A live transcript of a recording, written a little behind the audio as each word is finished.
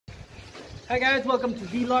Hi guys, welcome to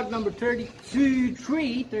vlog number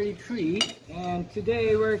 33, and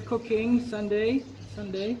today we're cooking Sunday.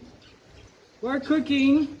 We're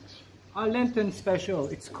cooking a Lenten special.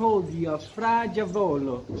 It's called the Fra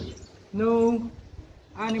Diavolo. No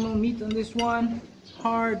animal meat on this one.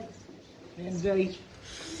 Hard and very,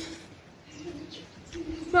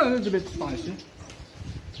 well, a little bit spicy.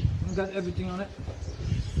 I've got everything on it.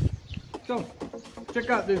 So check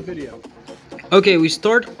out this video. Okay, we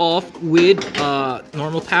start off with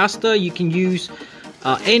normal pasta. You can use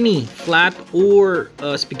any flat or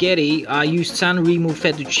spaghetti. I use San Remo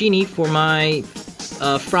Fettuccine for my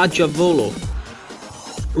Fra Diavolo.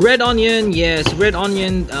 Red onion, yes, red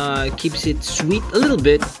onion keeps it sweet a little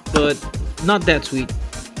bit, but not that sweet.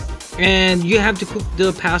 And you have to cook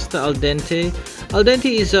the pasta al dente. Al dente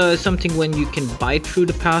is something when you can bite through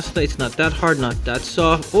the pasta. It's not that hard, not that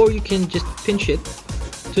soft, or you can just pinch it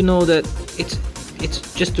to know that it's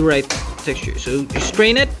just the right texture. So you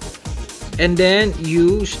strain it and then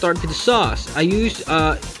you start with the sauce. I use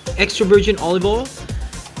extra virgin olive oil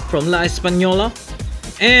from La Española,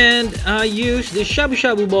 and I use the Shabu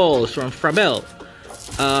Shabu balls from Frabelle.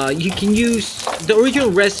 You can use, the original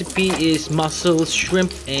recipe is mussels,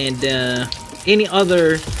 shrimp, and any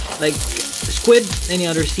other like squid, any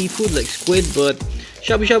other seafood like squid, but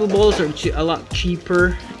Shabu Shabu balls are a lot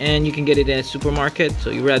cheaper and you can get it at a supermarket, so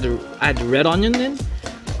you rather add the red onion in.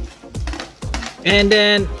 And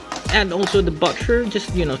then add also the butter, just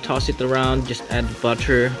toss it around, just add the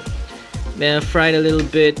butter. Then fry it a little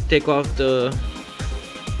bit, take off the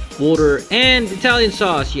water, and Italian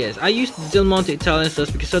sauce. Yes, I use the Monte Italian sauce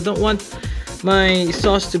because I don't want my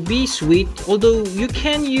sauce to be sweet, although you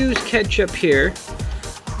can use ketchup here.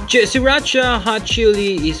 Sriracha hot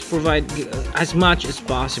chili is provided as much as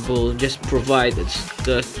possible. Just provide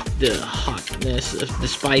the hotness, the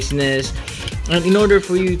spiciness, and in order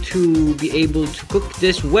for you to be able to cook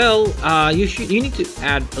this well, you need to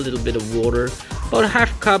add a little bit of water, about a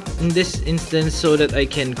half cup in this instance, so that I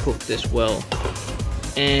can cook this well.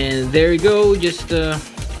 And there you go, just a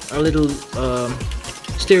little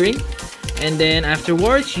stirring. And then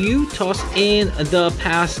afterwards, you toss in the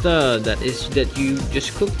pasta that you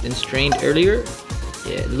just cooked and strained earlier.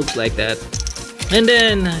 Yeah, it looks like that. And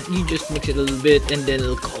then you just mix it a little bit, and then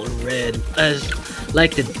it'll color red, as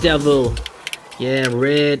like the devil. Yeah,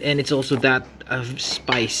 red, and it's also that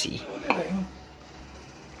spicy.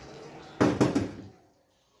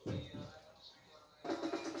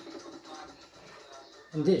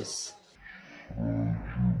 And this.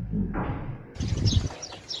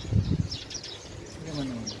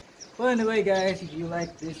 Well, anyway guys, if you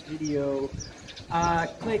like this video,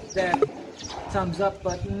 click that thumbs up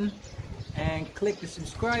button and click the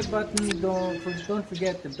subscribe button. Don't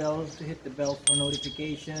forget the bell, to hit the bell for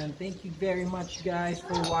notification. Thank you very much guys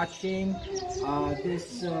for watching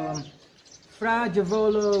this Fra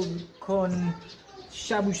Diavolo con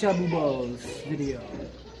Shabu Shabu balls video.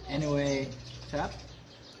 Anyway,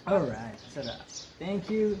 alright, thank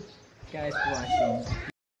you guys for watching.